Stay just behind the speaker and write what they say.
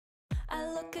I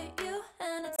look at you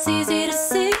and it's easy to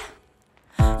see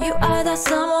you are that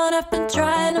someone I've been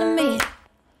trying to meet.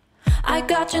 I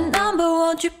got your number,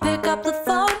 won't you pick up the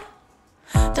phone?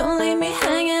 Don't leave me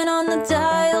hanging on the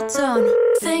dial tone.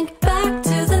 Think back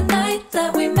to the night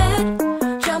that we met,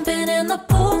 jumping in the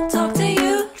pool, talk to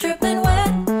you, dripping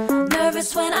wet.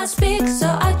 Nervous when I speak,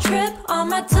 so I trip on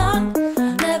my tongue.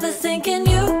 Never thinking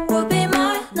you would be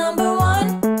my number one.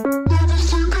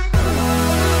 Nervous when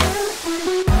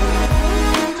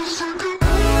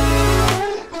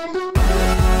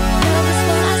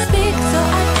I speak, so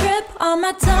I trip on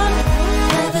my tongue.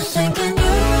 Never thinking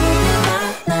you would be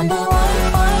my number one.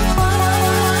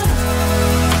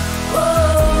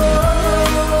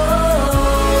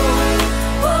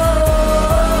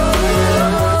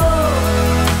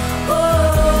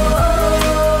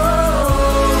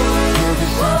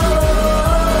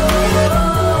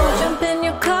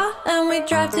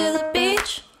 Drive to the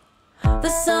beach. The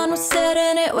sun was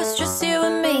setting, it was just you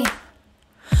and me.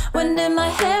 Wind in my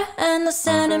hair and the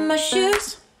sand in my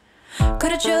shoes.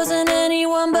 Could've chosen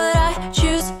anyone, but I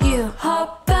choose you.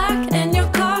 Hop back in your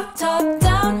car, top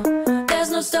down.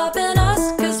 There's no stopping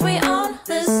us, cause we own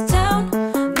this town.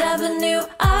 Never knew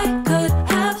I could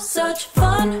have such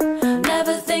fun.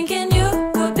 Never thinking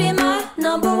you would be my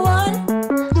number one.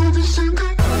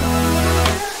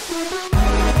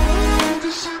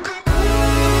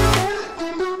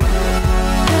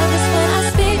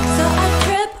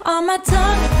 On my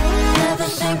tongue, never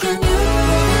thinking you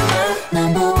would be my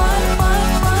number one.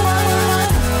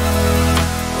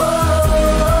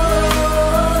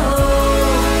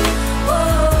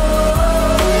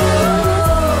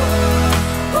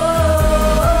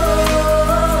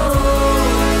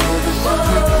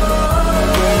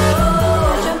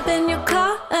 Jump in your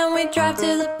car and we drive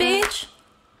to the beach.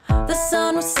 The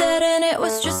sun was setting, it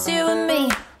was just you and me.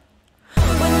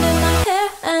 Wind in my hair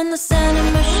and the sand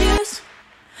in my